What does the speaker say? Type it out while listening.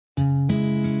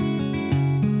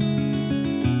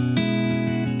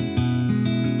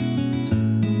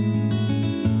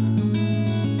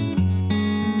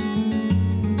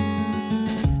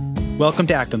Welcome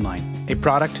to Acton Line, a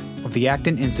product of the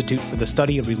Acton Institute for the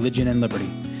Study of Religion and Liberty.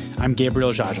 I'm Gabriel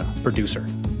Jaja, producer.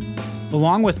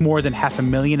 Along with more than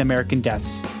 500,000 American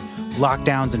deaths,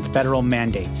 lockdowns, and federal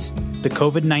mandates, the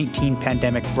COVID-19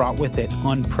 pandemic brought with it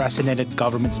unprecedented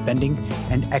government spending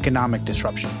and economic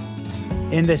disruption.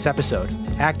 In this episode,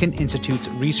 Acton Institute's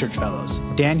research fellows,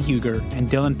 Dan Huger and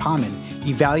Dylan Pauman,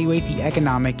 evaluate the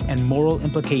economic and moral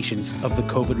implications of the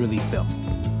COVID relief bill.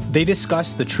 They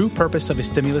discuss the true purpose of a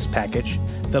stimulus package,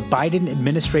 the Biden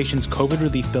administration's COVID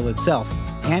relief bill itself,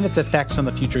 and its effects on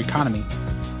the future economy,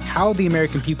 how the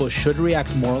American people should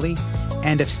react morally,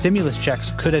 and if stimulus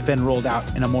checks could have been rolled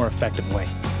out in a more effective way.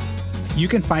 You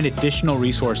can find additional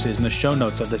resources in the show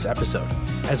notes of this episode,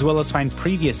 as well as find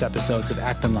previous episodes of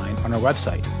Acton Line on our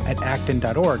website at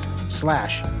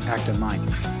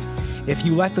acton.org/actonline. If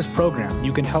you like this program,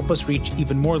 you can help us reach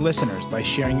even more listeners by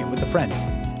sharing it with a friend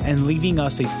and leaving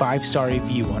us a 5-star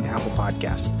review on Apple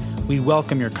Podcasts. We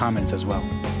welcome your comments as well.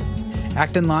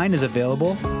 Acton Line is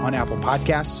available on Apple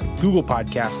Podcasts, Google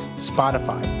Podcasts,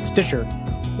 Spotify, Stitcher,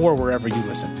 or wherever you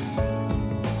listen.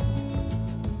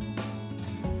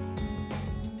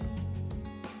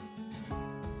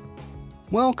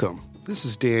 Welcome. This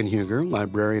is Dan Huger,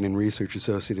 Librarian and Research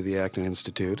Associate of the Acton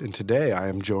Institute, and today I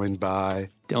am joined by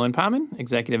Dylan Pauman,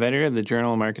 Executive Editor of the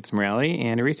Journal of Markets and Morality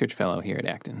and a Research Fellow here at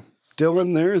Acton.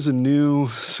 Dylan. There is a new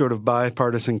sort of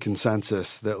bipartisan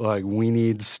consensus that, we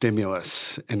need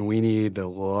stimulus, and we need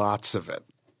lots of it.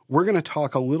 We're going to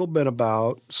talk a little bit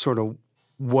about sort of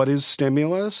what is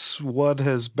stimulus, what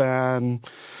has been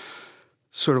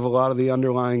sort of a lot of the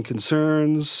underlying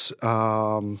concerns,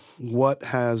 what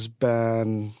are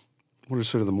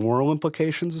sort of the moral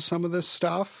implications of some of this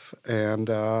stuff, and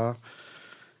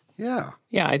Yeah,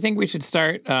 I think we should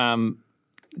start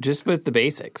just with the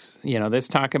basics. Let's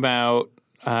talk about,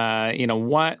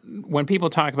 when people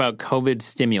talk about COVID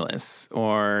stimulus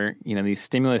or, these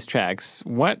stimulus checks,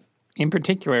 what in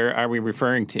particular are we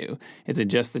referring to? Is it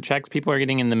just the checks people are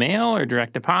getting in the mail or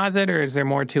direct deposit, or is there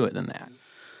more to it than that?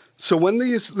 So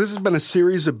this has been a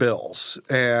series of bills,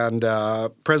 and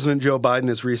President Joe Biden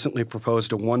has recently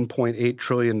proposed a $1.8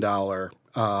 trillion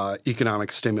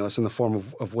economic stimulus in the form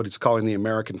of what he's calling the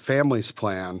American Families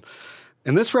Plan.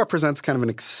 And this represents kind of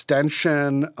an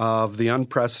extension of the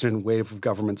unprecedented wave of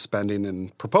government spending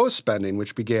and proposed spending,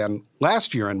 which began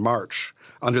last year in March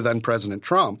under then President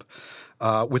Trump,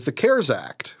 with the CARES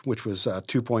Act, which was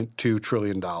 $2.2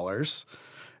 trillion.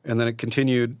 And then it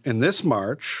continued in this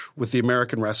March with the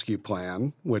American Rescue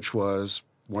Plan, which was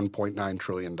 $1.9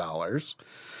 trillion.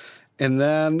 And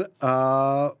then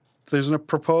there's a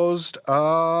proposed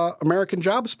American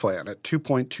Jobs Plan at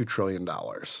 $2.2 trillion.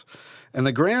 And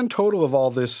the grand total of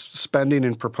all this spending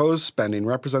and proposed spending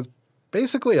represents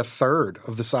basically a third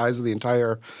of the size of the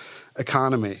entire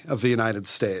economy of the United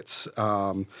States.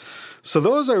 So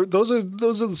those are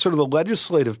sort of the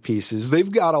legislative pieces.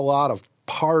 They've got a lot of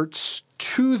parts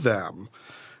to them,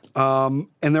 and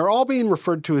they're all being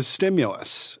referred to as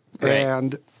stimulus. Right.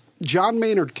 And John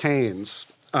Maynard Keynes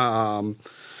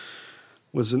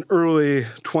was an early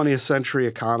 20th century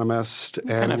economist.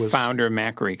 And was founder of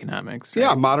macroeconomics. Right?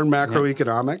 Yeah, modern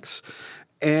macroeconomics.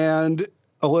 And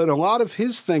a lot of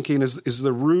his thinking is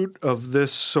the root of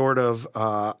this sort of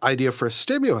idea for a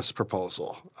stimulus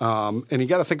proposal. And you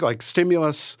got to think like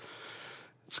stimulus.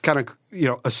 It's kind of,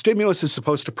 a stimulus is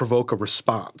supposed to provoke a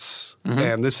response. Mm-hmm.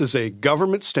 And this is a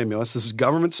government stimulus. This is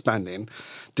government spending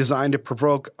designed to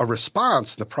provoke a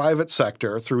response in the private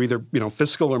sector through either,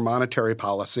 fiscal or monetary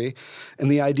policy.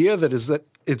 And the idea is that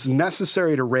it's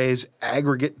necessary to raise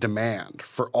aggregate demand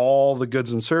for all the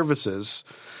goods and services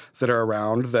that are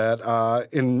around, that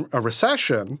in a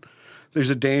recession, there's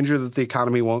a danger that the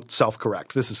economy won't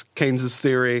self-correct. This is Keynes's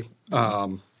theory.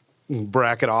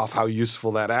 Bracket off how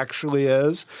useful that actually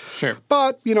is. Sure.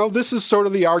 But, this is sort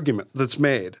of the argument that's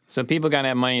made. So people got to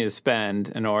have money to spend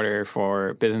in order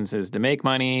for businesses to make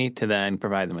money, to then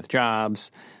provide them with jobs.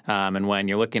 And when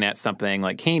you're looking at something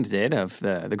like Keynes did of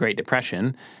the Great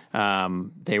Depression,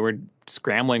 they were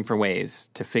scrambling for ways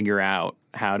to figure out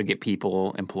how to get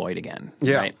people employed again.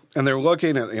 Yeah. Right? And they're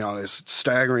looking at, there's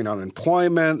staggering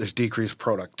unemployment, there's decreased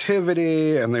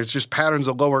productivity, and there's just patterns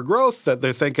of lower growth that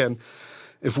they're thinking –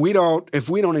 If we don't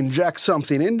inject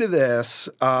something into this,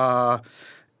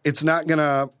 it's not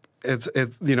gonna.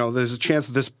 There's a chance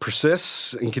that this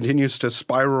persists and continues to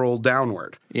spiral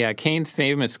downward. Yeah, Keynes'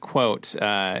 famous quote.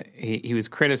 He was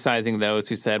criticizing those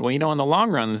who said, "Well, in the long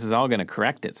run, this is all going to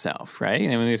correct itself, right?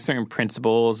 There's certain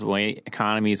principles, the way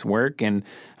economies work." And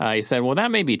he said, "Well, that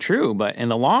may be true, but in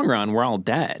the long run, we're all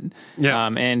dead." Yeah.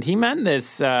 And he meant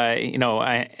this.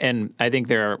 And I think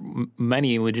there are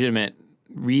many legitimate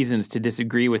reasons to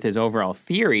disagree with his overall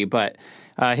theory, but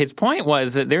his point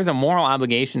was that there's a moral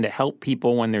obligation to help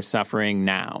people when they're suffering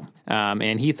now.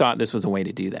 And he thought this was a way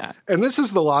to do that. And this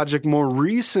is the logic more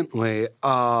recently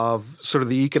of sort of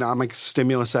the Economic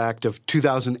Stimulus Act of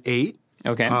 2008,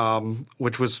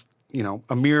 which was,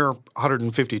 a mere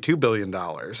 $152 billion.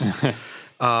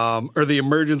 Or the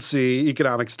Emergency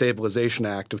Economic Stabilization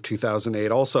Act of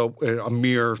 2008, also a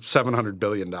mere $700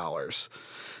 billion.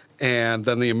 And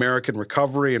then the American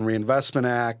Recovery and Reinvestment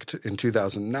Act in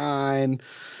 2009,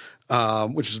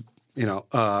 which is,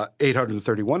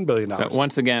 $831 billion. So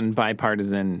once again,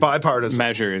 bipartisan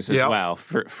measures as well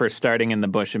for starting in the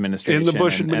Bush administration.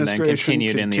 And then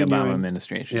continued in the Obama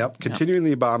administration. Yep, continuing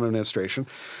the Obama administration.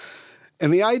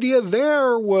 And the idea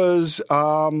there was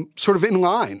sort of in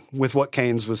line with what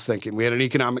Keynes was thinking. We had an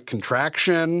economic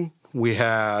contraction. We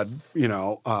had,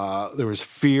 there was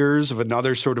fears of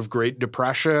another sort of Great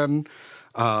Depression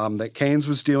that Keynes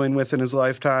was dealing with in his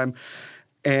lifetime.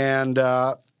 And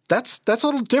that's a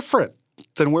little different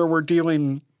than where we're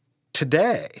dealing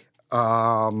today.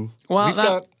 How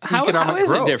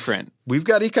is it different? We've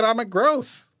got economic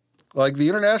growth. Like the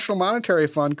International Monetary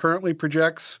Fund currently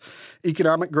projects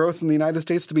economic growth in the United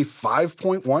States to be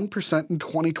 5.1% in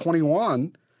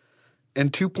 2021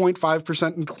 and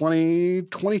 2.5% in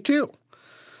 2022.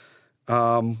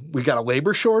 We've got a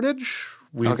labor shortage.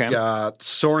 We've got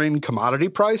soaring commodity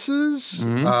prices.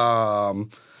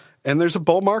 And there's a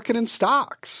bull market in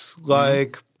stocks.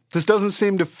 This doesn't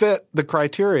seem to fit the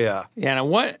criteria. Yeah.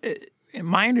 Now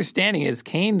my understanding is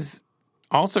Keynes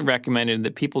also recommended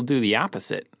that people do the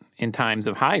opposite in times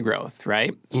of high growth,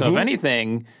 right? So if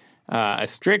anything, a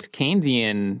strict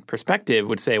Keynesian perspective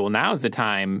would say, well, now is the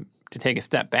time to take a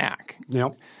step back.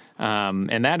 Yep.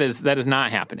 And that is not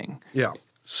happening. Yeah.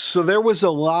 So there was a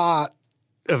lot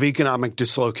of economic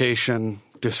dislocation,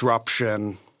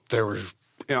 disruption. There was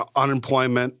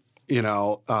unemployment,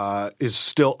 is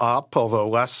still up, although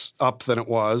less up than it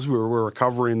was. We're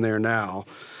recovering there now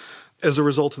as a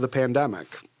result of the pandemic.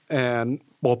 And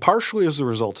partially as a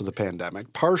result of the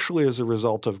pandemic, partially as a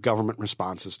result of government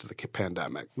responses to the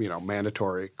pandemic,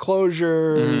 mandatory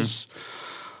closures.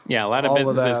 Yeah, a lot of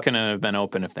businesses couldn't have been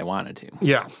open if they wanted to.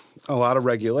 Yeah, a lot of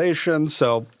regulation.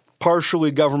 So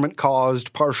partially government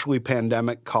caused, partially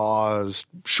pandemic caused,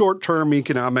 short-term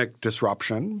economic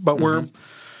disruption. But we're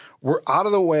out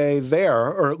of the way there,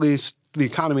 or at least the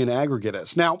economy in aggregate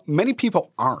is. Now, many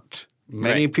people aren't.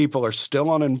 Many people are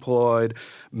still unemployed.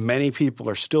 Many people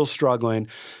are still struggling.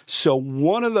 So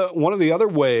one of the other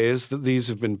ways that these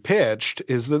have been pitched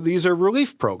is that these are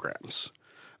relief programs.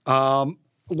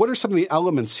 What are some of the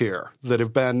elements here that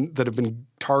have been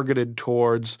targeted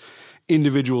towards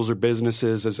individuals or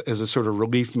businesses as a sort of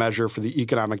relief measure for the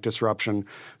economic disruption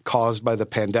caused by the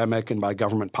pandemic and by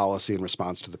government policy in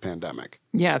response to the pandemic?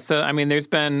 Yeah. So there's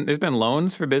been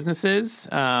loans for businesses.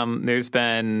 There's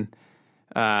been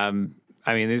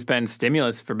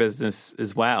stimulus for business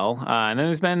as well, and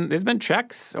then there's been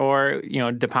checks or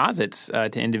deposits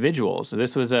to individuals. So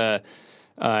this was at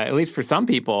least for some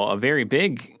people a very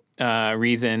big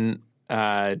reason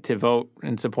to vote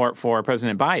in support for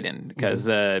President Biden, because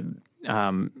the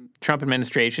Trump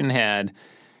administration had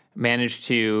managed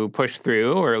to push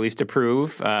through or at least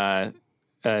approve a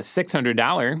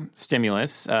 $600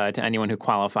 stimulus to anyone who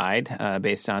qualified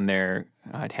based on their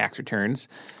tax returns.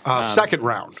 Second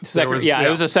round. It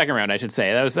was a second round, I should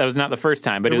say. That was not the first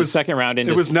time, but it was the second round.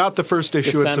 It was not the first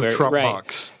issuance of Trump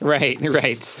bucks. Right.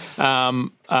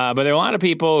 But there were a lot of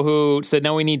people who said,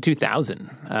 no, we need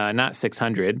 2,000, not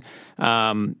 600.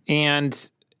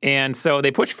 And so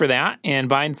they pushed for that, and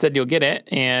Biden said, you'll get it,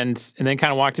 and then kind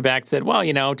of walked it back and said, well,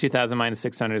 2,000 minus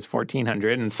 600 is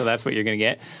 1,400, and so that's what you're going to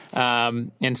get.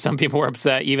 And some people were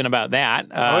upset even about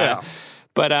that.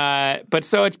 But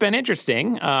so it's been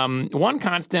interesting. One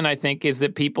constant, I think, is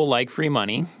that people like free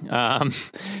money.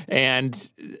 And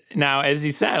now, as you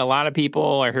said, a lot of people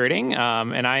are hurting,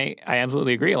 and I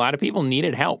absolutely agree. A lot of people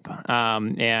needed help,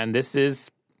 and this is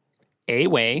a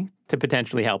way to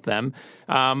potentially help them.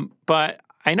 But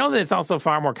I know that it's also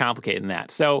far more complicated than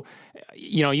that. So,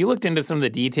 you looked into some of the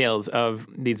details of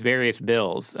these various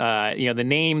bills. The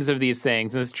names of these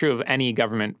things, and it's true of any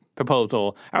government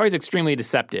proposal, are always extremely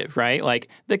deceptive, right? Like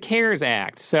the CARES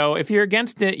Act. So if you're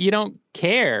against it, you don't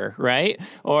care, right?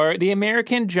 Or the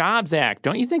American Jobs Act.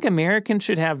 Don't you think Americans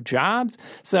should have jobs?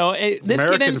 So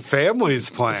American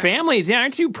Families Plan. Families, yeah.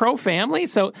 Aren't you pro-family?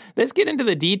 So let's get into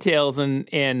the details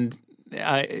and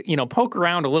poke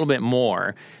around a little bit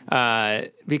more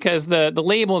because the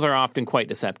labels are often quite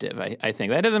deceptive. I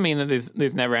think that doesn't mean that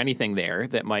there's never anything there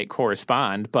that might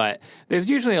correspond, but there's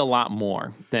usually a lot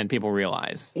more than people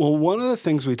realize. Well, one of the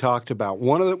things we talked about,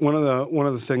 one of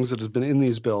the things that has been in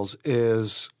these bills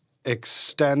is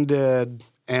extended,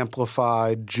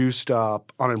 amplified, juiced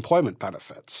up unemployment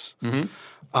benefits.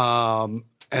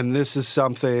 And this is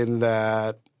something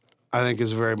that I think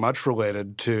is very much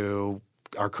related to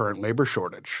our current labor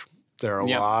shortage. There are a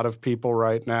lot of people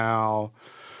right now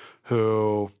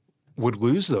who would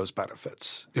lose those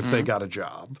benefits if they got a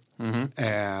job.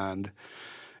 And,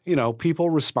 people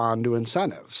respond to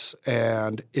incentives.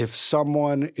 And if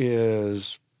someone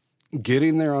is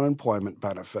getting their unemployment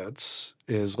benefits,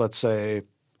 is, let's say,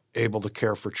 able to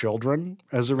care for children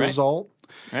as a result,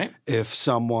 if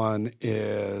someone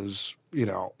is –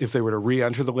 if they were to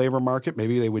re-enter the labor market,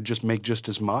 maybe they would just make just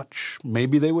as much.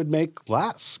 Maybe they would make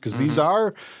less because these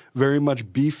are very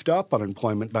much beefed up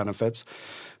unemployment benefits.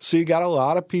 So you got a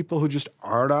lot of people who just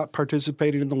are not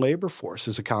participating in the labor force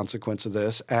as a consequence of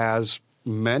this. As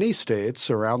many states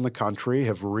around the country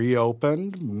have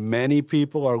reopened, many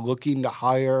people are looking to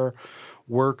hire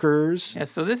workers. Yeah,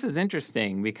 so this is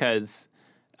interesting because,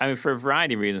 for a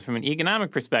variety of reasons. From an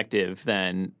economic perspective,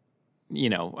 then –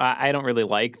 I don't really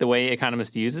like the way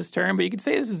economists use this term, but you could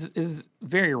say this is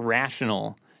very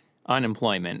rational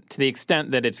unemployment to the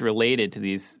extent that it's related to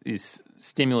these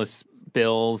stimulus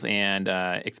bills and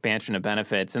expansion of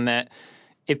benefits, and that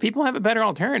if people have a better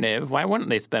alternative, why wouldn't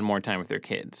they spend more time with their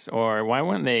kids? Or why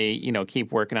wouldn't they,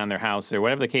 keep working on their house or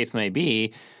whatever the case may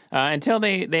be until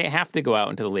they have to go out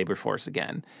into the labor force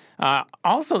again?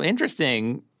 Also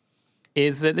interesting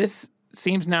is that this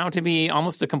seems now to be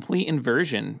almost a complete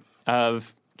inversion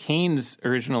of Keynes'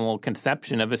 original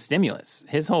conception of a stimulus.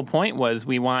 His whole point was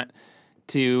we want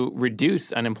to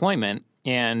reduce unemployment,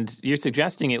 and you're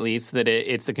suggesting at least that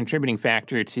it's a contributing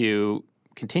factor to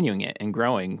continuing it and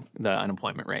growing the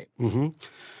unemployment rate.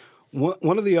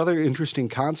 One of the other interesting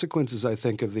consequences, I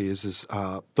think, of these is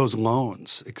those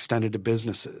loans extended to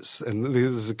businesses. And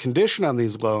there's a condition on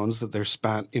these loans that they're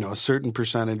spent, a certain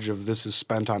percentage of this is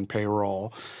spent on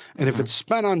payroll. And if it's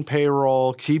spent on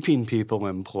payroll, keeping people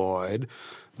employed,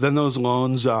 then those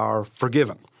loans are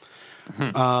forgiven.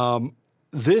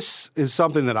 This is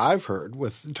something that I've heard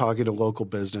with talking to local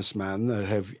businessmen that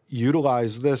have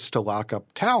utilized this to lock up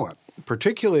talent,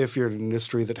 particularly if you're in an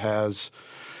industry that has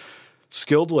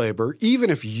skilled labor, even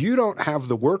if you don't have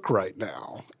the work right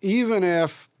now, even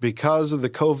if because of the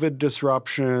COVID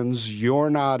disruptions, you're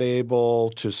not able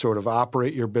to sort of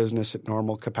operate your business at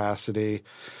normal capacity,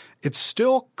 it's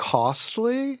still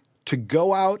costly to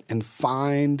go out and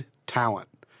find talent.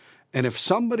 And if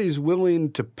somebody's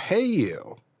willing to pay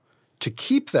you to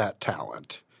keep that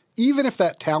talent, even if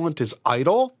that talent is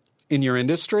idle in your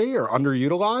industry or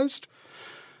underutilized,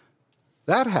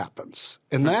 that happens,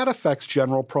 and that affects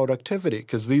general productivity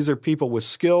because these are people with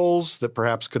skills that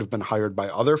perhaps could have been hired by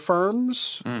other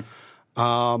firms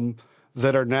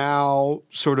that are now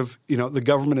sort of, the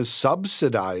government is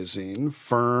subsidizing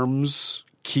firms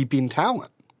keeping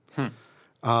talent.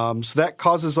 So that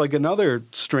causes like another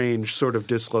strange sort of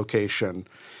dislocation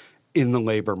in the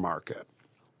labor market.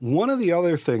 One of the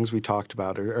other things we talked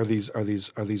about are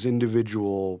these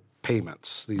individual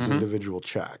payments, these individual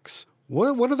checks.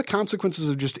 What are the consequences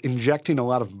of just injecting a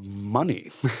lot of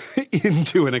money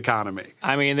into an economy?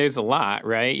 There's a lot,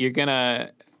 right? You're going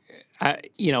to,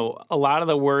 a lot of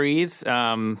the worries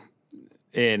in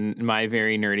my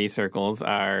very nerdy circles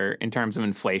are in terms of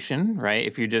inflation, right?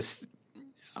 If you're just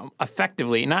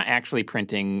effectively, not actually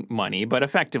printing money, but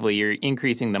effectively you're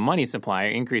increasing the money supply,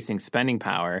 increasing spending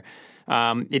power,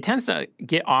 it tends to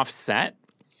get offset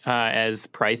as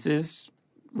prices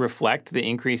reflect the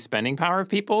increased spending power of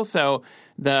people. So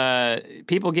the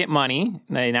people get money,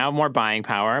 they now have more buying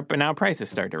power, but now prices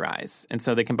start to rise, and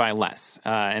so they can buy less.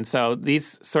 And so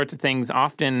these sorts of things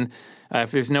often,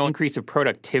 if there's no increase of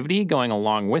productivity going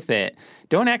along with it,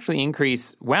 don't actually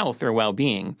increase wealth or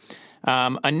well-being.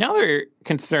 Another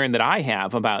concern that I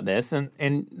have about this,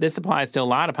 and this applies to a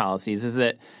lot of policies, is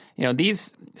that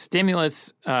these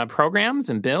stimulus programs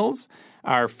and bills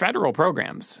are federal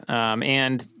programs,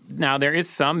 and now there is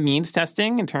some means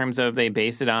testing in terms of they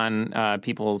base it on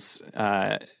people's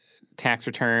tax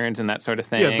returns and that sort of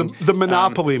thing. Yeah, the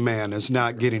monopoly man is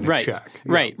not getting a check.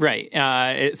 Right.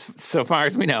 It's, so far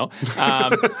as we know,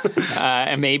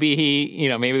 and maybe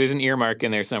maybe there's an earmark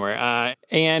in there somewhere.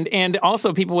 And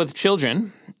also people with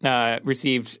children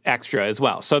received extra as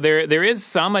well. So there is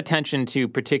some attention to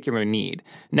particular need.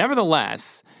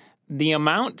 Nevertheless, the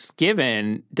amounts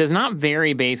given does not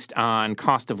vary based on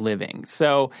cost of living.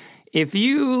 So if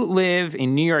you live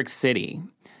in New York City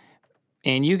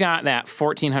and you got that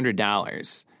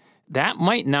 $1,400, that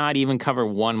might not even cover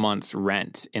 1 month's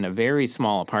rent in a very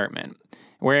small apartment.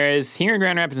 Whereas here in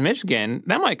Grand Rapids, Michigan,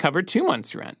 that might cover 2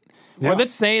 months' rent. Yeah. Or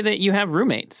let's say that you have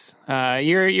roommates.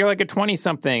 You're like a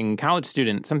 20-something college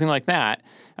student, something like that.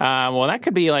 Well, that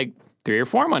could be like 3 or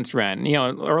 4 months' rent.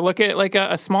 Or look at like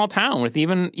a small town with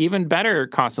even better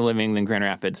cost of living than Grand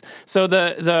Rapids. So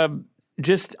the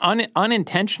just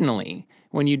unintentionally,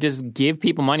 when you just give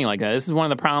people money like that, this is one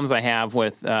of the problems I have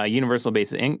with universal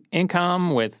basic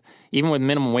income, even with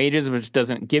minimum wages, which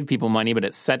doesn't give people money, but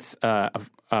it sets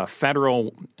a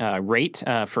federal rate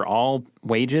for all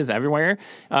wages everywhere,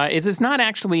 is it's not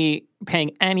actually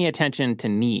paying any attention to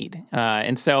need.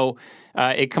 And so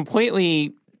it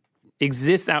completely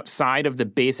exists outside of the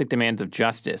basic demands of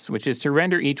justice, which is to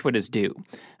render each what is due.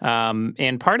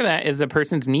 And part of that is a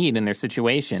person's need in their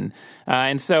situation.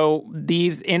 And so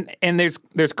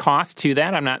there's cost to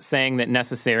that. I'm not saying that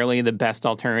necessarily the best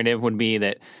alternative would be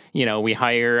that, we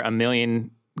hire 1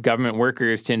 million government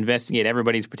workers to investigate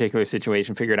everybody's particular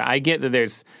situation, figure it out. I get that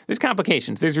there's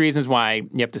complications. There's reasons why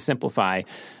you have to simplify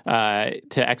to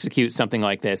execute something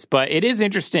like this. But it is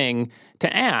interesting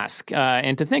to ask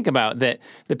and to think about that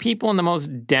the people in the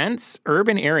most dense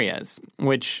urban areas,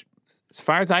 which, as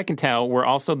far as I can tell, were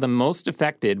also the most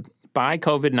affected by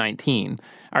COVID-19,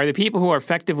 are the people who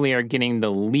effectively are getting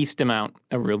the least amount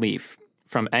of relief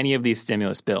from any of these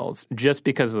stimulus bills just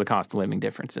because of the cost of living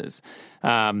differences.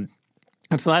 And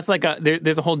so that's like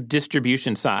there's a whole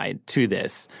distribution side to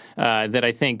this that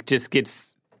I think just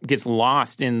gets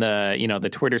lost in the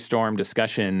Twitter storm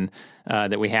discussion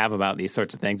that we have about these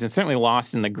sorts of things, and certainly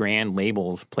lost in the grand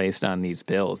labels placed on these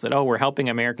bills that, we're helping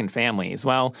American families.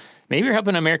 Well, maybe you're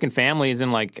helping American families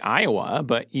in like Iowa,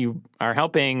 but you are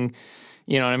helping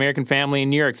an American family in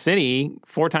New York City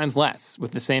 4 times less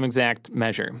with the same exact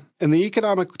measure. And the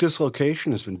economic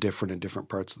dislocation has been different in different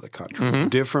parts of the country. Mm-hmm.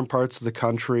 Different parts of the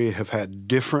country have had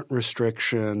different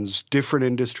restrictions. Different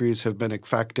industries have been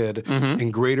affected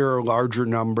in greater or larger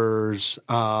numbers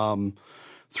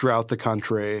throughout the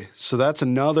country. So that's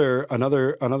another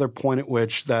point at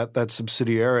which that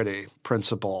subsidiarity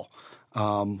principle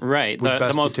right. would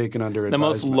best be taken under advisement. The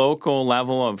most local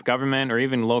level of government or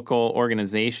even local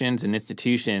organizations and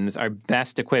institutions are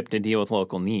best equipped to deal with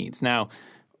local needs. Now,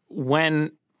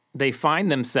 when they find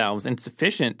themselves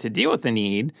insufficient to deal with the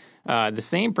need, the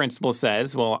same principle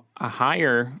says, well, a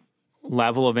higher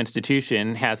level of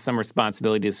institution has some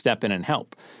responsibility to step in and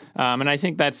help. And I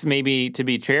think that's maybe, to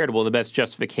be charitable, the best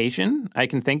justification I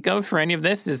can think of for any of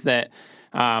this is that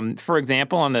for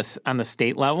example, on the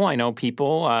state level, I know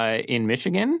people in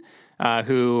Michigan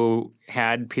who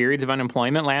had periods of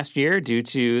unemployment last year due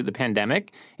to the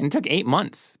pandemic, and it took 8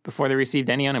 months before they received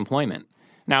any unemployment.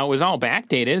 Now, it was all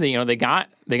backdated. They got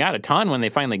a ton when they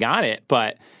finally got it,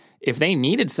 but if they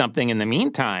needed something in the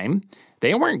meantime,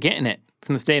 they weren't getting it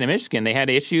from the state of Michigan. They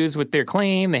had issues with their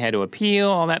claim. They had to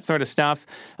appeal, all that sort of stuff.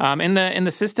 And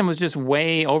the system was just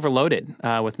way overloaded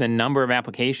with the number of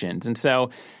applications. And so,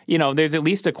 there's at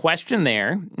least a question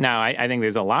there. Now, I think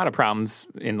there's a lot of problems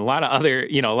and a lot of other,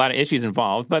 a lot of issues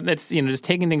involved, but that's, just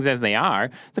taking things as they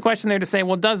are. The question there to say,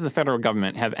 well, does the federal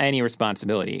government have any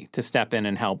responsibility to step in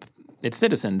and help its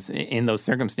citizens in those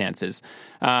circumstances?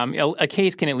 A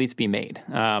case can at least be made.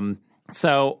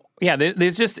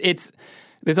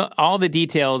 There's all the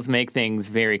details make things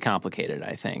very complicated,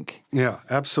 I think. Yeah,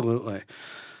 absolutely.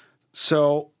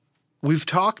 So we've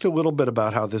talked a little bit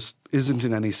about how this isn't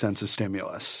in any sense a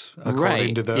stimulus,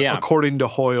 according to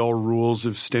Hoyle rules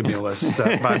of stimulus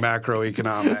set by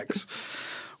macroeconomics.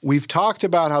 We've talked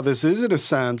about how this is, in a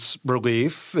sense,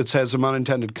 relief. It's had some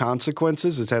unintended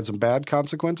consequences. It's had some bad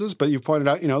consequences. But you've pointed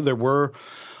out, there were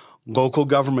local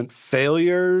government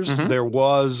failures. Mm-hmm. There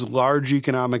was large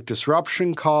economic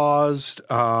disruption caused.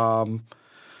 One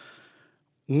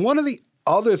of the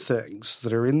other things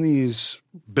that are in these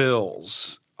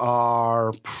bills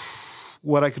are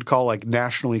what I could call like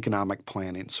national economic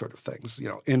planning sort of things,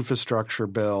 infrastructure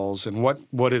bills. And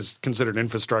what is considered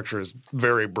infrastructure is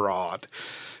very broad.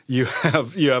 You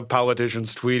have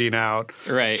politicians tweeting out,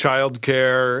 right,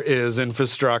 childcare is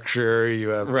infrastructure. You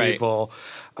have people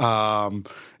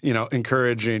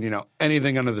encouraging,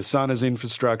 anything under the sun is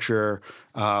infrastructure.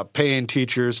 Paying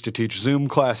teachers to teach Zoom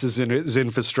classes is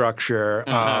infrastructure,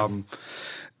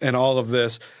 and all of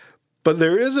this. But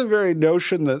there is a very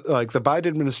notion that, like, the Biden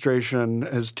administration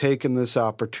has taken this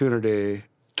opportunity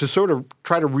to sort of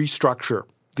try to restructure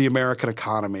the American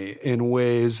economy in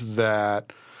ways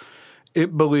that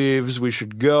it believes we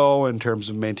should go in terms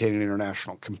of maintaining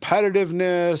international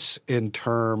competitiveness, in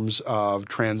terms of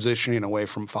transitioning away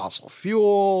from fossil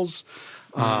fuels,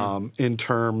 in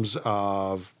terms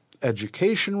of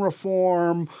education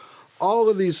reform. All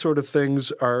of these sort of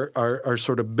things are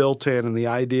sort of built in, and the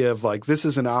idea of like this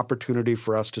is an opportunity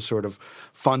for us to sort of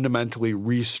fundamentally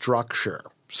restructure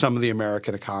some of the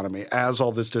American economy as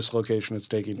all this dislocation is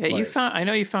taking place. I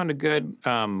know you found a good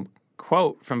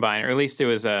quote from Biden, or at least it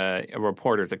was a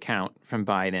reporter's account from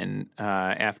Biden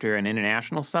after an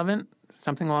international summit,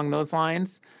 something along those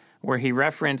lines, where he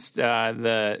referenced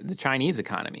the Chinese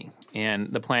economy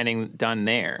and the planning done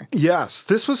there. Yes,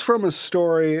 this was from a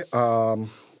story.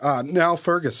 Niall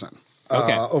Ferguson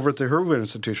over at the Hoover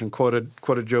Institution quoted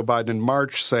Joe Biden in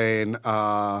March saying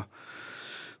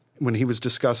when he was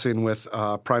discussing with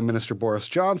Prime Minister Boris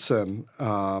Johnson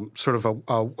sort of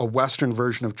a Western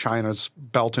version of China's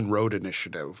Belt and Road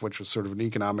Initiative, which was sort of an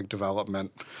economic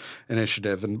development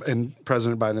initiative. And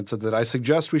President Biden said that I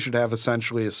suggest we should have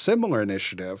essentially a similar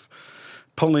initiative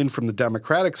pulling from the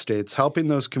democratic states, helping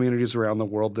those communities around the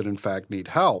world that in fact need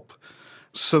help.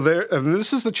 So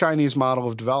this is the Chinese model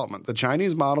of development. The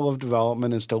Chinese model of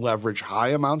development is to leverage high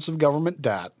amounts of government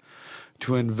debt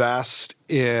to invest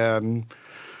in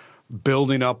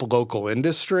building up local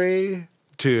industry,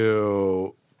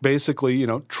 to basically,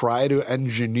 try to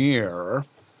engineer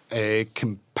a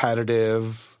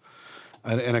competitive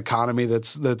an economy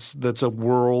that's a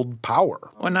world power.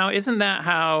 Well, now isn't that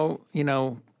how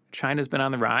China's been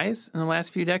on the rise in the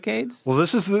last few decades? Well,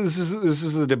 this is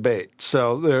the debate.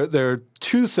 So there are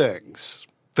two things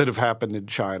that have happened in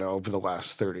China over the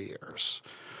last 30 years.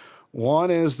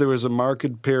 One is there was a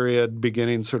market period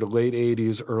beginning sort of late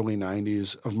 80s, early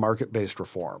 90s of market-based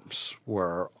reforms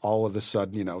where all of a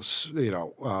sudden, a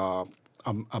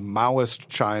Maoist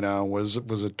China was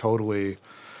a totally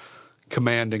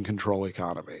command and control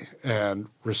economy, and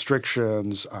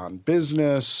restrictions on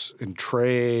business and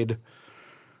trade,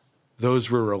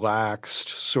 those were relaxed.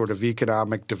 Sort of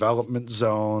economic development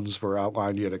zones were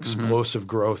outlined. You had explosive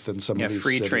growth in some of these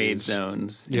free cities. trade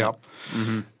zones. Yep.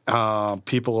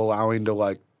 People allowing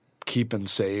to keep and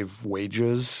save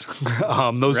wages.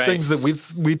 Those things that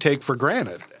we take for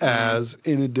granted as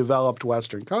in a developed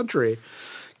Western country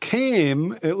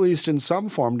came, at least in some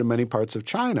form, to many parts of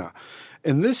China.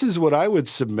 And this is what I would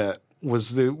submit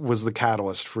was the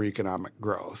catalyst for economic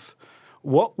growth.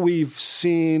 What we've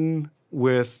seen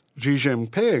with Xi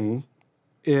Jinping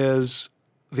is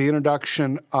the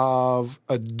introduction of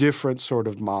a different sort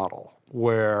of model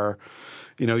where,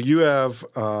 you have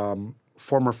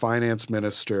former finance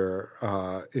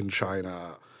minister in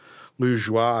China, Liu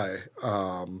Zhuai,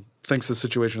 thinks the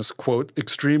situation is, quote,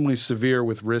 extremely severe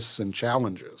with risks and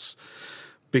challenges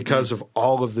because of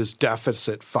all of this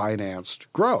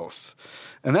deficit-financed growth.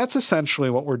 And that's essentially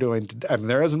what we're doing today. I mean,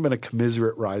 there hasn't been a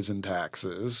commiserate rise in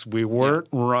taxes. We weren't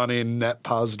running net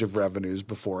positive revenues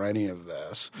before any of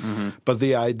this. But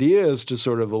the idea is to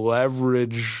sort of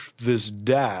leverage this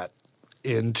debt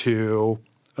into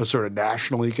a sort of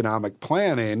national economic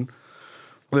planning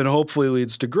that hopefully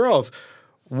leads to growth.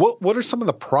 What are some of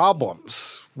the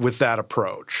problems with that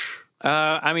approach?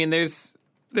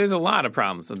 There's a lot of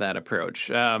problems with that approach.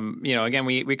 Again,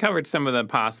 we covered some of the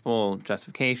possible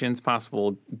justifications,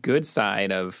 possible good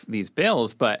side of these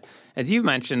bills. But as you've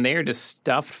mentioned, they are just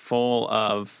stuffed full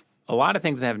of a lot of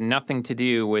things that have nothing to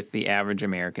do with the average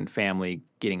American family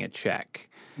getting a check.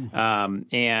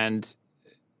 And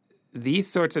these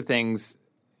sorts of things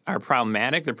are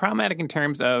problematic. They're problematic in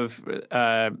terms of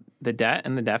the debt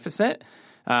and the deficit.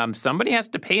 Somebody has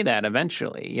to pay that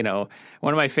eventually.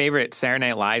 One of my favorite Saturday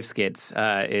Night Live skits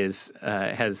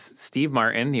has Steve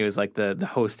Martin. He was like the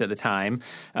host at the time,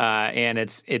 and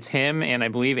it's him and I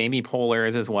believe Amy Poehler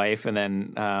is his wife, and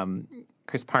then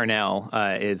Chris Parnell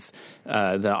is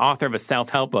the author of a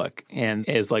self-help book and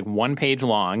is like 1 page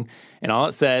long, and all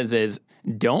it says is,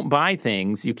 don't buy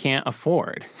things you can't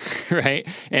afford, right?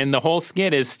 And the whole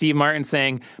skit is Steve Martin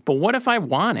saying, but what if I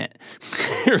want it,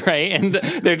 right? And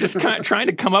they're just trying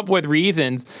to come up with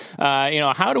reasons.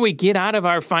 How do we get out of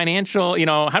our financial,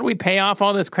 how do we pay off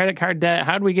all this credit card debt?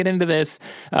 How do we get into this?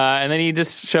 And then he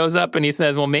just shows up and he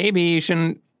says, well, maybe you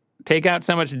shouldn't take out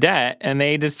so much debt, and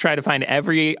they just try to find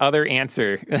every other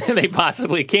answer they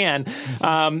possibly can.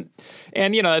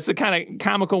 That's the kind of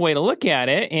comical way to look at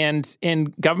it.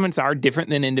 And governments are different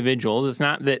than individuals. It's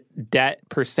not that debt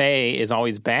per se is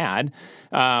always bad.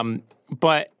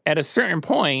 But at a certain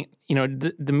point,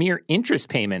 the mere interest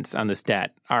payments on this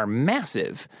debt are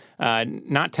massive,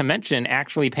 not to mention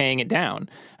actually paying it down.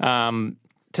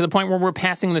 To the point where we're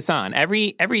passing this on.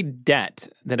 Every debt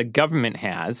that a government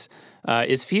has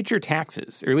is future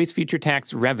taxes, or at least future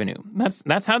tax revenue.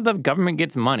 That's how the government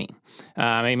gets money.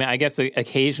 I guess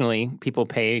occasionally people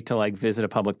pay to like visit a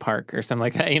public park or something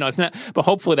like that. It's not, but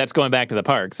hopefully that's going back to the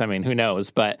parks. Who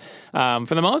knows? But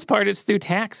for the most part, it's through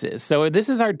taxes. So this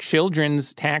is our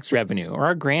children's tax revenue or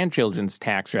our grandchildren's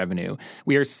tax revenue.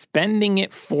 We are spending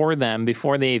it for them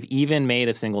before they've even made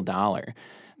a single dollar.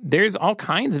 There's all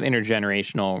kinds of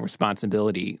intergenerational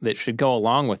responsibility that should go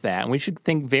along with that. And we should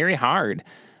think very hard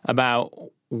about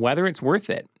whether it's worth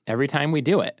it every time we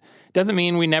do it. Doesn't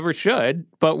mean we never should,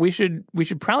 but we should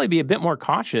probably be a bit more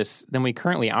cautious than we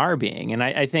currently are being. And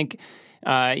I think,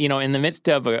 in the midst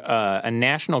of a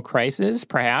national crisis,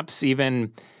 perhaps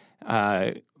even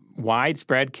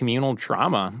widespread communal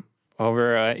trauma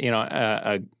over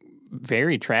a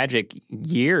very tragic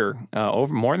year,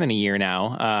 over more than a year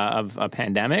now, of a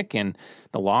pandemic and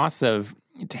the loss of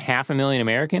 500,000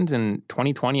 Americans in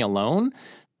 2020 alone,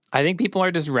 I think people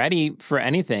are just ready for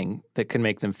anything that could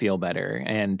make them feel better.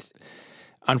 And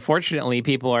unfortunately,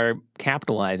 people are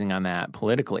capitalizing on that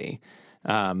politically.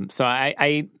 So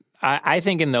I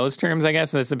think in those terms, I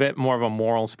guess that's a bit more of a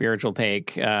moral, spiritual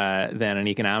take than an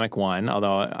economic one,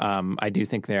 although I do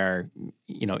think there are,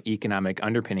 economic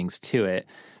underpinnings to it.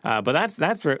 But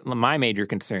that's my major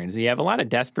concerns. You have a lot of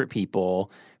desperate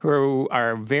people who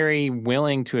are very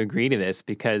willing to agree to this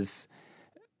because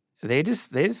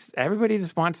everybody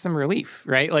just wants some relief,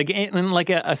 right? Like in like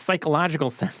a psychological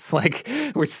sense, like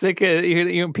we're sick of,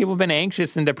 people have been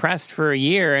anxious and depressed for a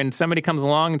year and somebody comes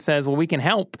along and says, well, we can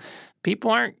help.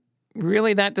 People aren't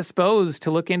really that disposed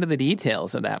to look into the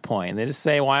details at that point. They just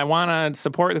say, well, I want to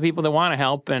support the people that want to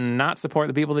help and not support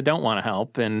the people that don't want to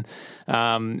help. And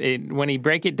when you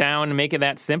break it down and make it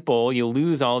that simple, you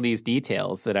lose all these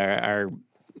details that are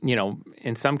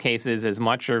in some cases as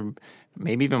much or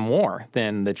maybe even more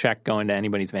than the check going to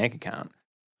anybody's bank account.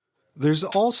 There's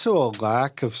also a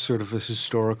lack of sort of a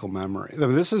historical memory.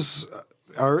 This is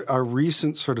our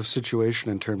recent sort of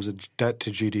situation in terms of debt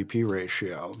to GDP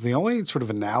ratio. The only sort of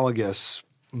analogous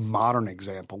modern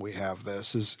example we have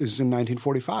this is in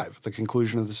 1945, the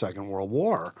conclusion of the Second World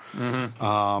War.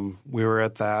 Mm-hmm. We were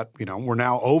at that, we're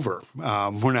now over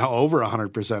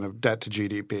 100% of debt to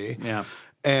GDP. Yeah.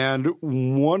 And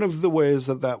one of the ways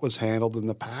that was handled in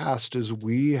the past is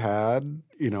we had,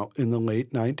 in the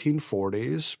late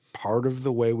 1940s, part of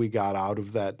the way we got out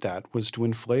of that debt was to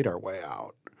inflate our way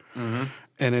out. Mm-hmm.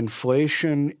 And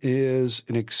inflation is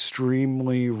an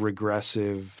extremely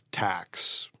regressive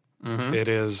tax. Mm-hmm. It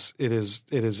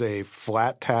is a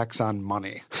flat tax on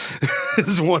money.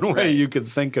 Is one way you could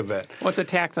think of it. Well, it's a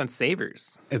tax on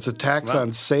savers. It's a tax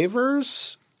on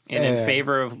savers. And in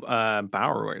favor of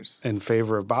borrowers. In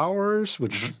favor of borrowers,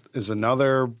 which is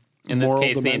another in this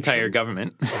case, dimension. The entire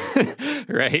government,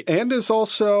 right? And this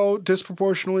also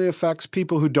disproportionately affects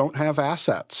people who don't have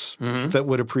assets that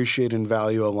would appreciate in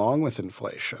value along with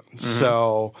inflation. Mm-hmm.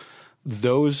 So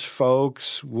those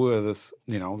folks with,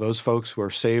 those folks who are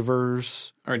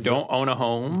savers. Or don't own a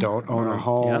home. Don't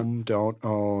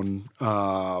own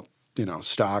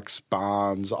stocks,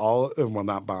 bonds,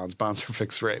 not bonds. Bonds are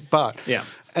fixed rate. But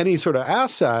any sort of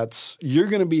assets, you're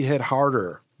going to be hit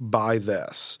harder by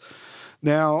this.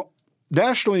 Now,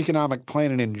 national economic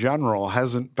planning in general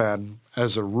hasn't been,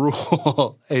 as a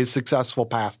rule, a successful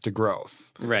path to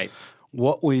growth. Right.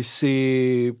 What we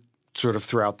see sort of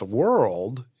throughout the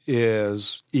world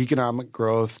is economic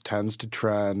growth tends to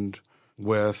trend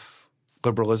with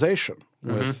liberalization,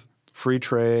 with free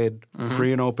trade,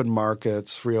 free and open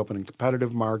markets, free, open, and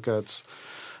competitive markets.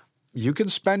 You can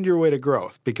spend your way to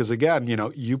growth because, again,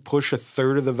 you push a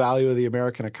third of the value of the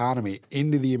American economy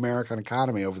into the American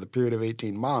economy over the period of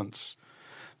 18 months.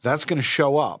 That's going to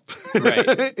show up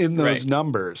in those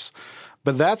numbers.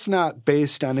 But that's not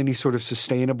based on any sort of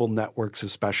sustainable networks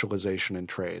of specialization in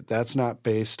trade. That's not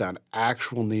based on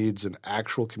actual needs and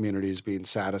actual communities being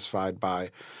satisfied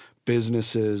by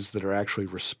businesses that are actually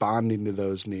responding to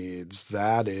those needs.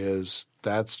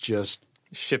 That's just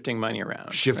shifting money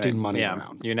around.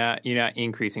 Around. You're not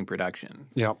increasing production.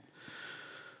 Yep.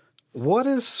 What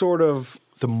is sort of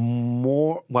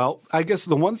I guess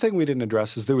the one thing we didn't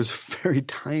address is there was a very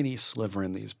tiny sliver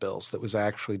in these bills that was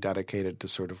actually dedicated to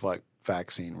sort of like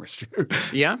vaccine restriction.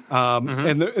 Yeah.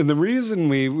 And the reason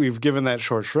we've given that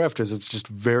short shrift is it's just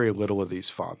very little of these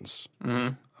funds.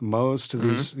 Mm-hmm. Most of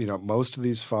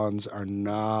these funds are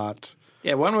not.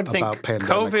 Yeah, one would think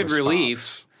COVID response.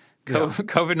 relief.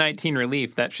 COVID-19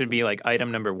 relief, that should be like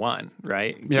item number one,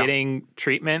 right? Yeah. Getting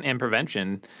treatment and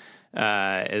prevention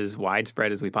as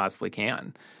widespread as we possibly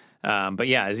can. But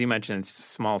yeah, as you mentioned, it's a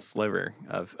small sliver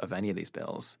of any of these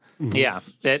bills. Mm-hmm. Yeah,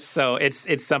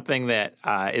 it's something that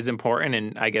is important,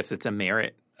 and I guess it's a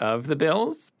merit of the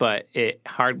bills, but it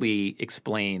hardly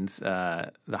explains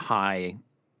the high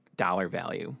dollar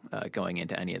value going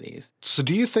into any of these. So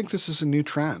do you think this is a new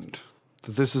trend?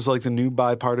 That this is like the new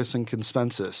bipartisan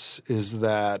consensus, is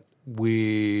that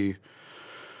we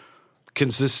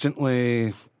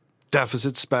consistently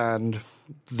deficit spend,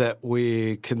 that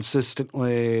we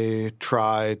consistently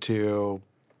try to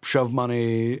shove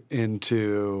money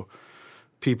into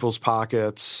people's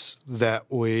pockets, that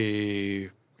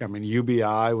UBI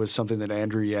was something that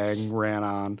Andrew Yang ran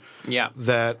on. Yeah.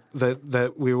 That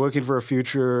we're looking for a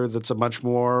future that's a much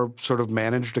more sort of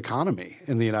managed economy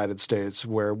in the United States,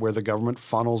 where the government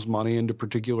funnels money into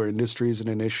particular industries and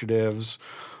initiatives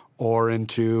or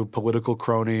into political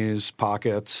cronies'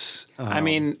 pockets.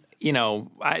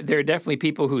 there are definitely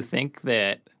people who think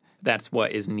that that's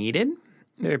what is needed.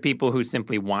 There are people who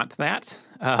simply want that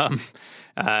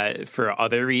for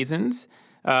other reasons.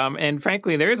 And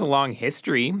frankly, there is a long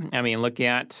history. I mean, look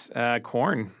at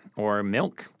corn or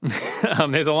milk.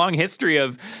 There's a long history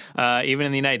of, even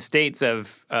in the United States,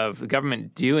 of the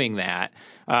government doing that.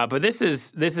 But this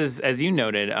is, as you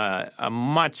noted, a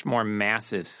much more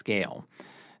massive scale.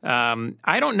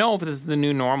 I don't know if this is the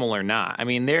new normal or not. I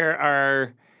mean,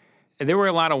 there were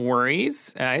a lot of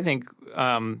worries, I think,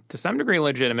 to some degree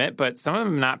legitimate, but some of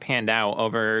them not panned out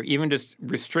over even just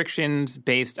restrictions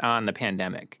based on the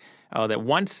pandemic. Oh, that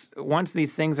once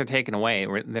these things are taken away,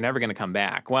 they're never going to come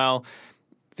back. Well,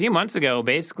 a few months ago,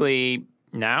 basically,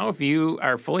 now if you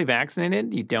are fully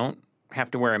vaccinated, you don't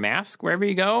have to wear a mask wherever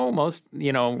you go. Most,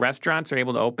 restaurants are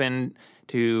able to open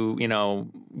to,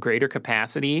 greater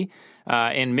capacity.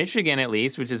 In Michigan, at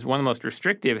least, which is one of the most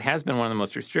restrictive, has been one of the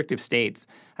most restrictive states.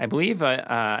 I believe,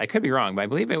 I could be wrong, but I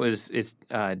believe it's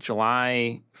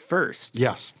July 1st.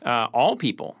 Yes. All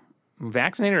people,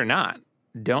 vaccinated or not,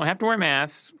 don't have to wear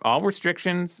masks. All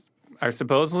restrictions are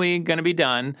supposedly going to be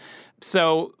done.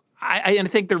 So I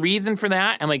think the reason for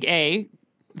that, I'm like,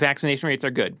 vaccination rates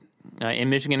are good. In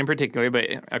Michigan in particular, but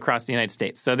across the United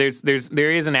States. So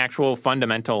there is an actual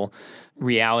fundamental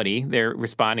reality they're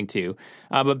responding to.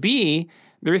 But B,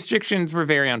 the restrictions were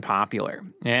very unpopular.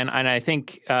 And I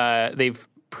think they've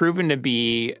proven to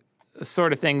be the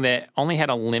sort of thing that only had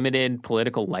a limited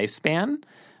political lifespan.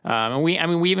 And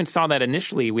we even saw that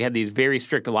initially. We had these very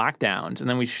strict lockdowns, and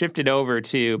then we shifted over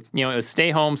to, it was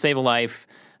stay home, save a life.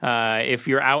 If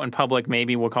you're out in public,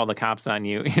 maybe we'll call the cops on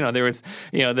you. There was,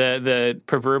 the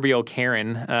proverbial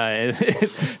Karen.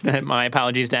 My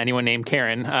apologies to anyone named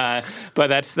Karen, but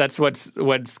that's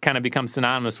what's kind of become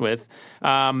synonymous with.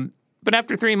 But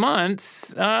after 3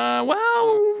 months,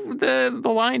 the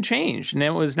line changed, and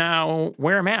it was now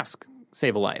wear a mask,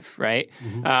 save a life, right?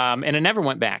 Mm-hmm. And it never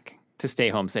went back to stay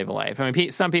home, save a life. I mean,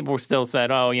 some people still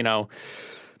said,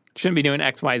 shouldn't be doing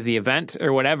XYZ event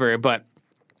or whatever, but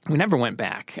we never went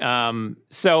back.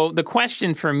 So the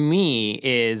question for me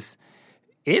is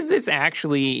this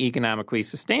actually economically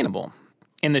sustainable?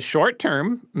 In the short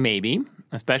term, maybe,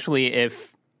 especially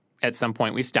if at some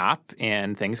point we stop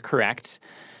and things correct.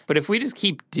 But if we just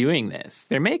keep doing this,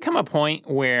 there may come a point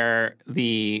where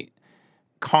the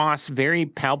costs very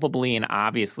palpably and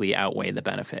obviously outweigh the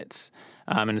benefits.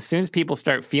 And as soon as people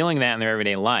start feeling that in their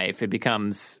everyday life, it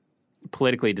becomes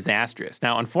politically disastrous.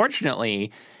 Now,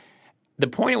 unfortunately, the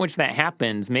point at which that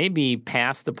happens may be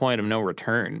past the point of no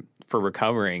return for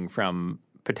recovering from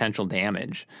potential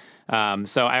damage.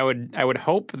 So I would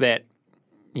hope that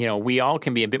we all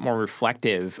can be a bit more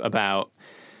reflective about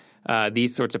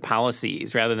these sorts of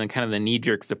policies rather than kind of the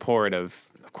knee-jerk support of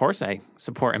course I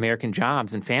support American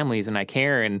jobs and families and I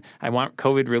care and I want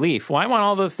COVID relief. Well, I want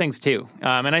all those things too.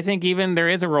 And I think even there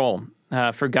is a role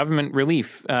for government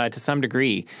relief to some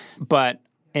degree, but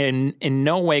in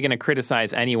no way going to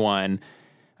criticize anyone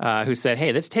who said,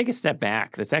 hey, let's take a step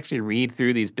back. Let's actually read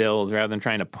through these bills rather than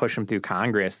trying to push them through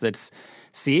Congress. Let's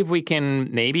see if we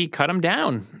can maybe cut them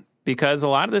down because a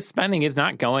lot of this spending is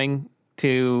not going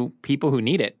to people who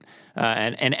need it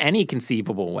in any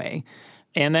conceivable way.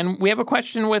 And then we have a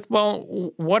question with, well,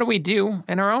 what do we do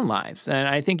in our own lives? And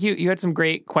I think you had some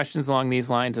great questions along these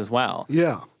lines as well.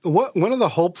 Yeah. One of the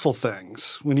hopeful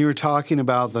things when you were talking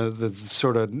about the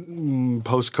sort of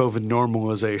post-COVID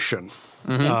normalization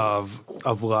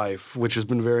of life, which has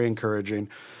been very encouraging,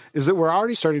 is that we're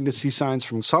already starting to see signs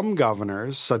from some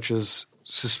governors, such as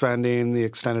suspending the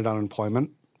extended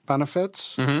unemployment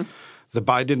benefits. Mm-hmm. The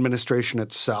Biden administration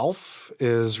itself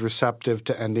is receptive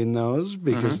to ending those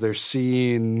because they're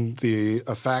seeing the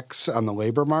effects on the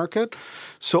labor market.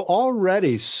 So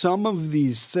already some of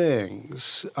these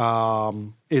things,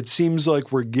 it seems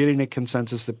like we're getting a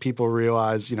consensus that people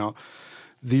realize,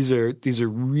 these are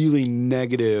really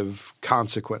negative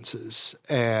consequences,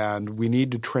 and we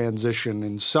need to transition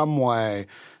in some way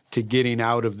to getting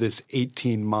out of this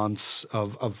 18 months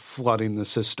of flooding the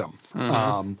system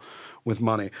with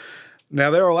money. Now,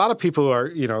 there are a lot of people who are,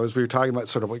 as we were talking about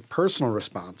sort of like personal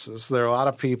responses, there are a lot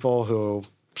of people who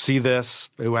see this,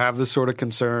 who have the sort of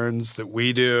concerns that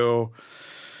we do,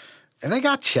 and they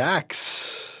got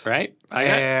checks. Right.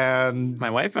 My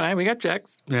wife and I, we got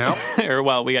checks. Yeah. Or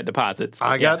we got deposits.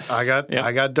 I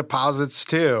got deposits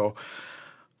too.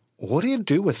 What do you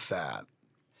do with that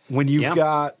when you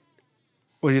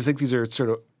think these are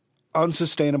sort of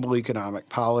unsustainable economic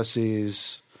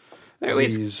policies? Or at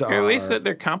least that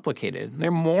they're complicated.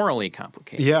 They're morally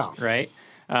complicated. Yeah. Right.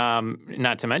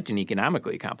 Not to mention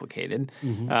economically complicated.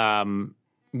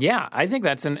 Yeah, I think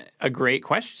that's a great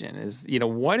question is,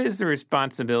 what is the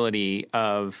responsibility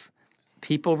of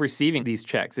people receiving these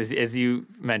checks? As you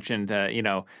mentioned,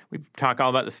 we talk all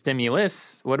about the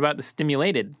stimulus. What about the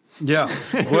stimulated? Yeah.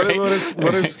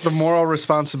 What is the moral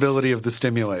responsibility of the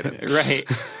stimulated? Right.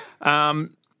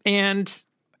 And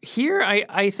here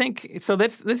I think – so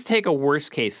let's take a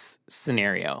worst case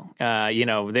scenario.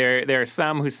 There are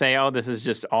some who say, oh, this is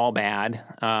just all bad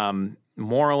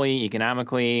morally,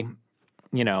 economically –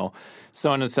 so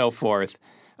on and so forth.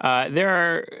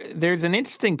 There's an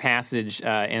interesting passage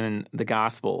in the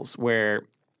Gospels where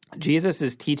Jesus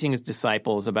is teaching his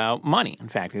disciples about money. In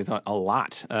fact, there's a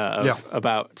lot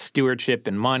about stewardship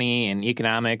and money and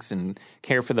economics and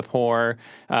care for the poor,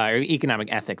 or economic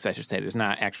ethics, I should say. There's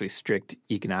not actually strict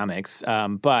economics,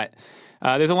 but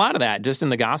there's a lot of that just in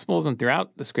the Gospels and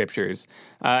throughout the Scriptures.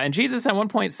 And Jesus at one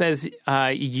point says,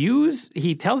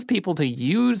 he tells people to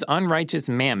use unrighteous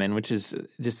mammon, which is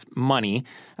just money,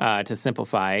 to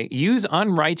simplify, use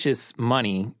unrighteous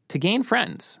money to gain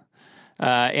friends.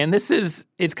 And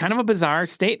it's kind of a bizarre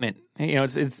statement.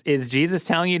 Is Jesus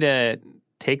telling you to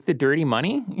take the dirty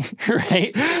money,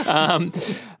 right?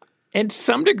 And to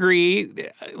some degree,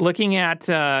 looking at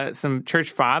some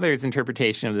church fathers'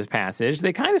 interpretation of this passage,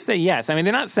 they kind of say yes. I mean,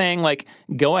 they're not saying, like,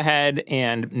 go ahead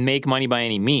and make money by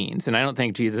any means. And I don't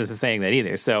think Jesus is saying that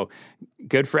either. So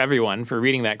good for everyone for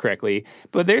reading that correctly.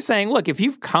 But they're saying, look, if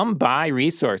you've come by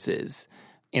resources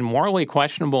in morally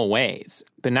questionable ways,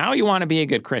 but now you want to be a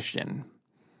good Christian,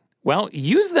 well,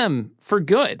 use them for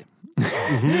good.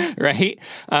 Right?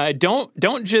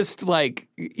 Don't just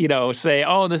say,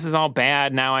 oh, this is all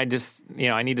bad. Now I just,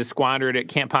 I need to squander it. It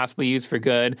can't possibly use for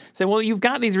good. Say, well, you've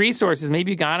got these resources.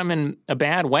 Maybe you got them in a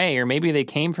bad way, or maybe they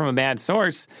came from a bad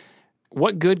source.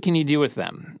 What good can you do with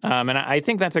them? And I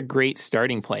think that's a great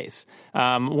starting place.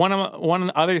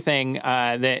 One other thing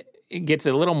that gets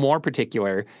a little more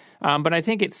particular, but I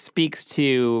think it speaks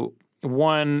to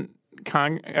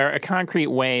a concrete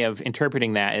way of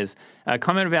interpreting that is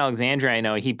Clement of Alexandria. I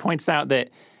know he points out that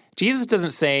Jesus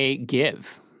doesn't say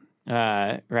give,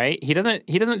 right? He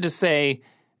doesn't just say,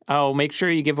 oh, make sure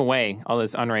you give away all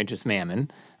this unrighteous mammon.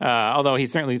 Although he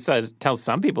certainly tells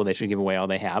some people they should give away all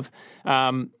they have.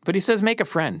 But he says make a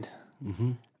friend,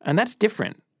 and that's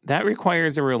different. That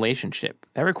requires a relationship.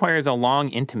 That requires a long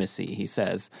intimacy. He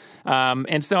says,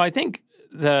 and so I think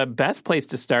the best place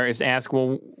to start is to ask,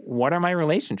 well, what are my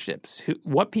relationships?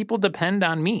 What people depend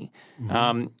on me?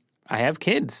 I have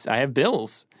kids. I have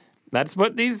bills. That's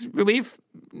what these relief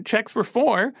checks were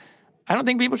for. I don't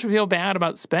think people should feel bad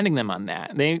about spending them on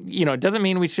that. It doesn't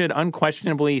mean we should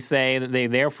unquestionably say that they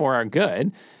therefore are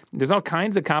good. There's all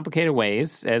kinds of complicated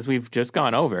ways, as we've just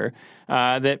gone over,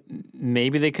 that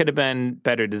maybe they could have been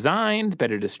better designed,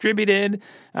 better distributed,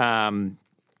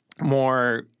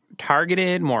 more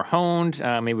targeted, more honed.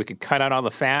 Maybe we could cut out all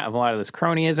the fat of a lot of this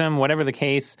cronyism, whatever the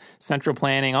case, central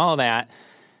planning, all of that.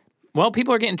 Well,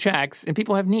 people are getting checks and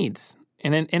people have needs.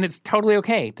 And it's totally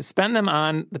okay to spend them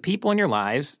on the people in your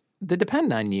lives that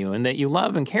depend on you and that you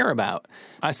love and care about.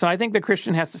 So I think the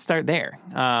Christian has to start there.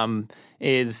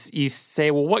 Is you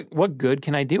say, well, what good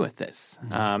can I do with this?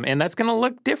 And that's going to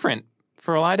look different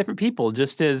for a lot of different people,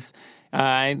 just as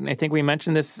I think we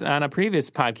mentioned this on a previous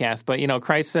podcast, but,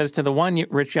 Christ says to the one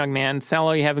rich young man, sell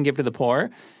all you have and give to the poor.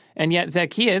 And yet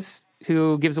Zacchaeus,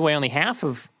 who gives away only half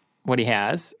of what he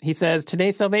has, he says,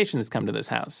 today salvation has come to this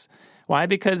house. Why?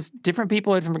 Because different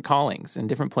people have different callings and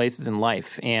different places in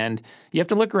life. And you have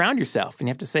to look around yourself and you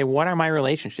have to say, what are my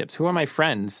relationships? Who are my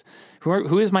friends?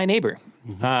 Who is my neighbor?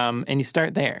 And you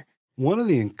start there. One of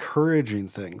the encouraging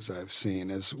things I've seen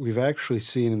is we've actually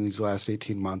seen in these last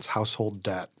 18 months household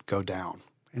debt go down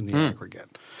in the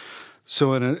aggregate.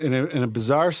 So in a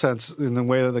bizarre sense, in the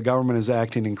way that the government is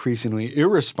acting increasingly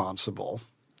irresponsible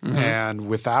and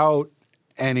without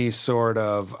any sort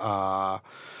of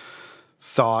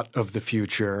thought of the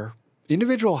future,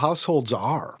 individual households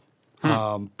are.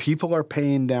 People are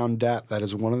paying down debt. That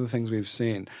is one of the things we've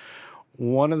seen.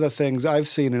 One of the things I've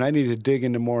seen, and I need to dig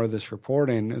into more of this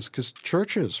reporting, is because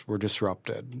churches were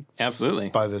disrupted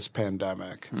by this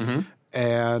pandemic.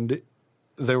 And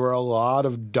there were a lot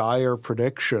of dire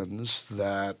predictions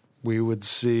that we would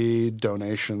see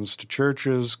donations to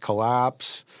churches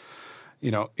collapse.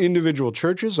 Individual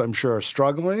churches, I'm sure, are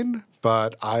struggling,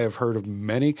 but I have heard of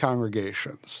many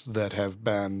congregations that have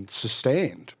been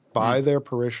sustained by their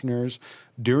parishioners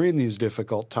during these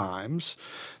difficult times.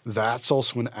 That's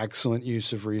also an excellent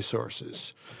use of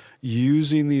resources.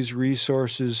 Using these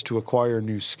resources to acquire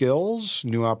new skills,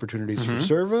 new opportunities for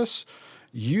service,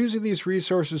 using these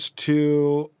resources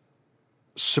to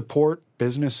support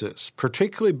businesses,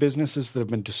 particularly businesses that have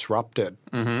been disrupted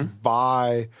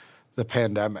by the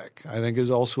pandemic, I think is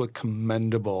also a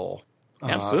commendable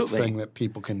thing that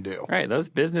people can do. Right. Those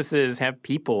businesses have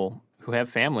people who have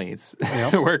families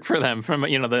who work for them from,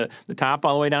 the top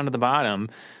all the way down to the bottom.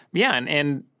 Yeah.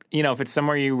 And if it's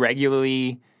somewhere you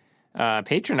regularly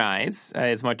patronize,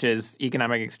 as much as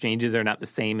economic exchanges are not the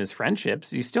same as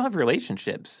friendships, you still have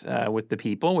relationships with the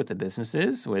people, with the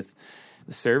businesses, with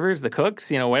the servers, the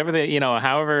cooks,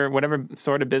 whatever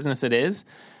sort of business it is.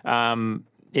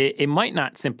 It might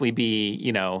not simply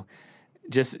be,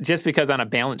 just because on a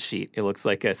balance sheet it looks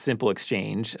like a simple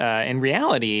exchange. In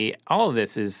reality, all of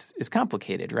this is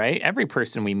complicated, right? Every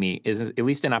person we meet is at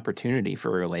least an opportunity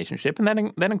for a relationship,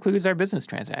 and that includes our business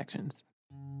transactions.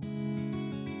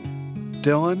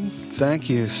 Dylan, thank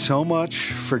you so much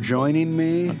for joining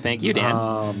me. Thank you, Dan.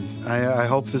 I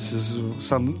hope this is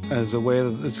as a way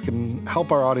that this can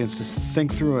help our audience to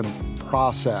think through and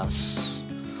process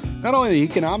not only the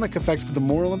economic effects, but the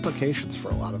moral implications for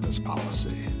a lot of this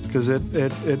policy. Because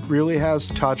it really has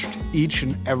touched each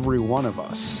and every one of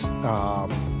us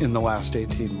in the last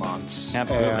 18 months.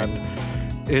 Absolutely. And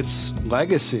its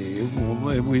legacy,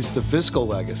 at least the fiscal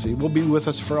legacy, will be with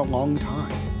us for a long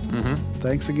time.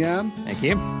 Thanks again. Thank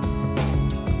you.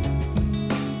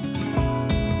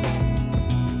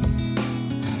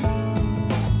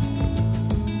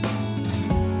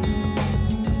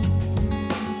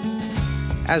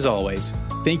 As always,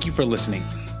 thank you for listening.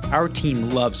 Our team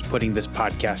loves putting this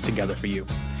podcast together for you.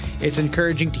 It's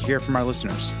encouraging to hear from our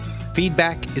listeners.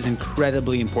 Feedback is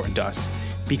incredibly important to us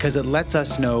because it lets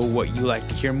us know what you like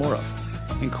to hear more of,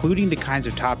 including the kinds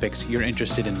of topics you're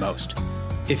interested in most.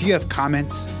 If you have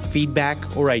comments, feedback,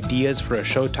 or ideas for a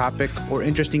show topic or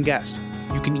interesting guest,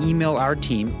 you can email our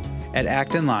team at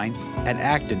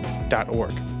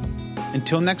actonline@acton.org.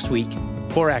 Until next week,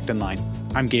 for Acton Line,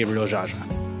 I'm Gabriel Jaja.